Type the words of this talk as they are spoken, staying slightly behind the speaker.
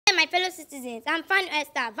my fellow citizens, I'm Fan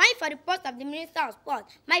Esther, vying for the post of the Minister of Sport.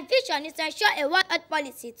 My vision is to ensure a world-health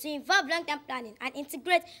policy to involve long-term planning and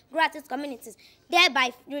integrate grassroots communities,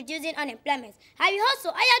 thereby reducing unemployment. I will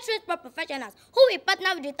also hire trained sport professionals who will partner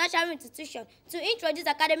with the tertiary institution to introduce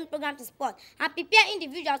academic programs to sport and prepare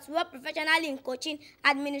individuals to work professionally in coaching,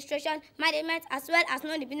 administration, management, as well as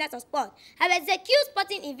know the business of sport. I will execute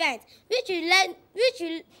sporting events which will learn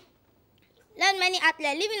many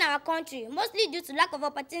athletes leaving our country, mostly due to lack of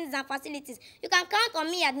opportunities and facilities. You can count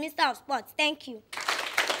on me as Minister of Sports. Thank you.